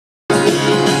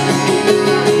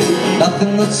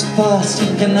Nothing that's forced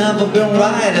can never be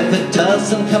right. If it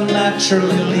doesn't come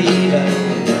naturally, leave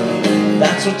it.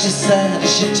 That's what she said.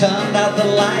 She turned out the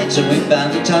light and we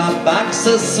bent our backs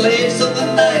as slaves of the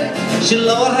night. She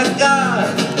lowered her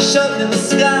guard, shoved in the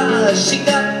scars she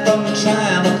got from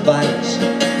trying to fight.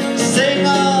 Saying,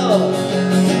 oh,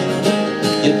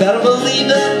 you better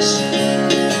believe it.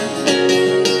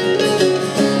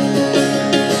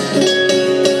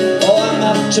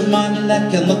 To my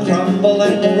neck in the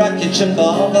crumbling wreckage and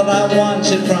all that I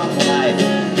wanted from life.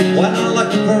 When I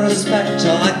looked for respect,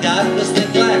 all I got was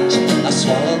neglect. I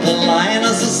swallowed the lion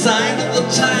as a sign of the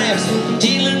times.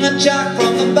 Dealing a jack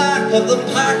from the back of the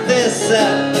pack, they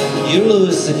said, you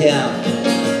lose again.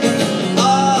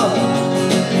 Oh,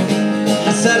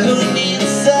 I said, who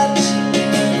needs it?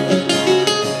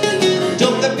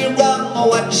 Don't get me wrong,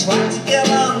 oh, I tried to get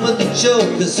on with the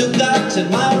jokers who got in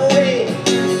my way.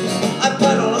 I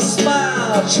put on a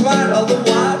smile, tried all the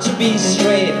while to be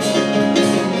straight.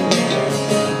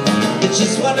 But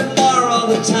just wanted more all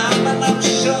the time, and I'm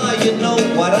sure you know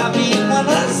what I mean when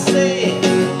I say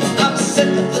I'm sick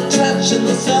of the tension,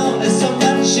 there's only so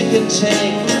much you can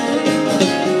take.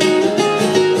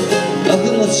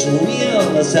 Nothing that's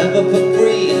real is ever for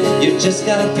free, you just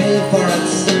gotta pay for it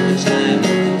sometime.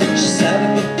 She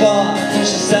said it before,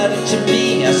 she said it to me.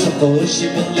 I suppose she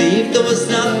believed there was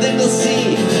nothing to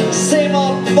see. Same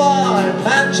old bar,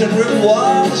 mansion room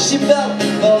wall she built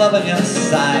for living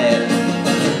inside.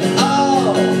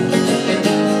 Oh,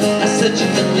 I said you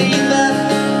can leave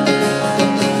it.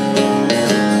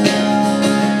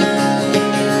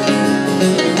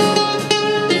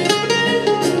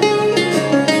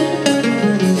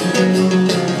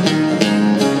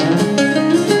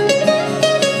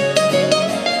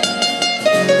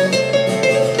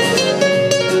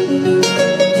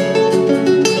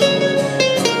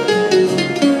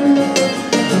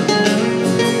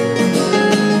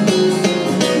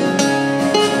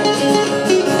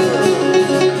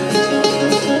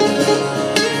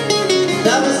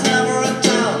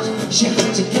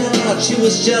 She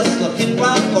was just looking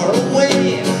right for a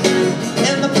way.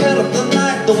 In the pit of the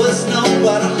night there was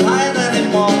nowhere to hide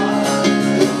anymore.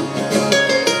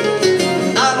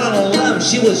 Out on a limb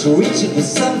she was reaching for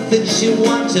something she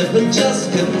wanted but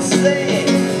just couldn't say.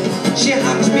 She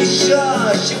had to be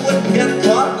sure she wouldn't get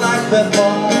caught like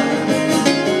before.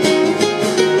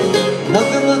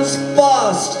 Nothing that's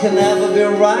forced can ever be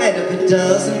right. If it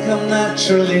doesn't come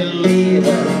naturally, leave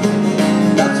it.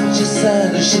 That's what she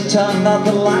said as she turned on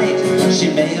the light.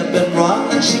 She may have been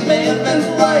wrong and she may have been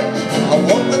right. I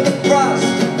woke with the frost,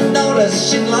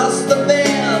 noticed she'd lost the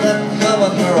veil that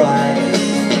covered her eyes.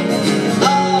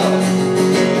 Oh,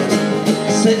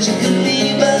 said you can